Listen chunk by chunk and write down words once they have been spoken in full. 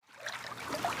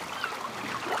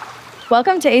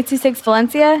Welcome to 826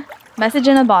 Valencia, message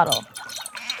in a bottle.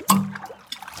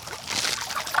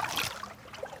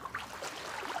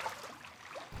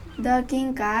 The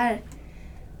King Car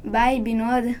by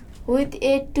Binod with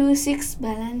 826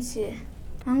 Valencia.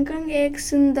 Hong Kong एक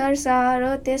सुन्दर सहर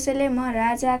हो, त्यसैले म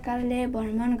राजाकालले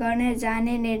भ्रमण गर्ने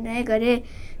जाने निर्णय गरेँ।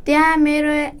 त्यहाँ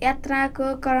मेरो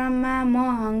यात्राको क्रममा म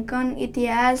हङकङ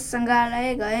इतिहास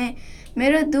सङ्ग्रहालय गएँ।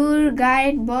 मेरो दूर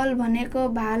गाइड बल भनेको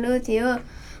भालु थियो।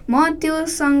 म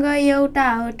त्योसँग एउटा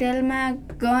होटलमा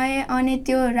गएँ अनि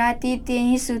त्यो राति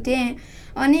त्यहीँ सुतेँ।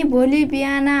 अनि भोलि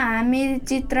बिहान हामी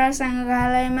चित्र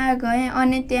सङ्ग्रहालयमा गएँ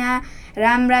अनि त्यहाँ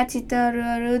राम्रा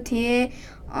चित्रहरू थिए।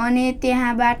 अनि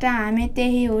त्यहाँबाट हामी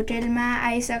त्यही होटलमा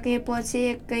आइसकेपछि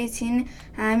एकैछिन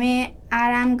हामी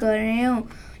आराम गर्यौँ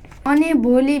अनि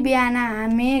भोलि बिहान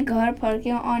हामी घर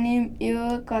फर्क्यौँ अनि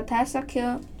यो कथा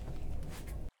सक्यो।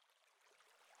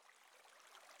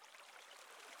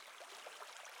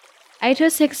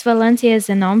 Six Valencia is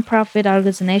a non-profit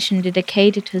organization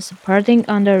dedicated to supporting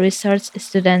under-researched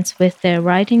students with their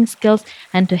writing skills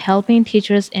and to helping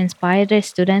teachers inspire their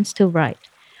students to write.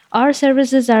 Our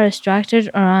services are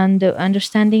structured around the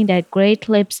understanding that great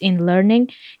leaps in learning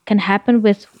can happen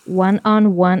with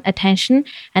one-on-one attention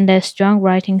and that strong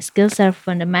writing skills are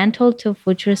fundamental to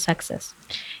future success.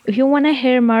 If you want to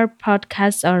hear more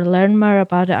podcasts or learn more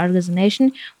about the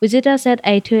organization, visit us at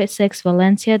a2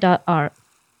 6valencia.org.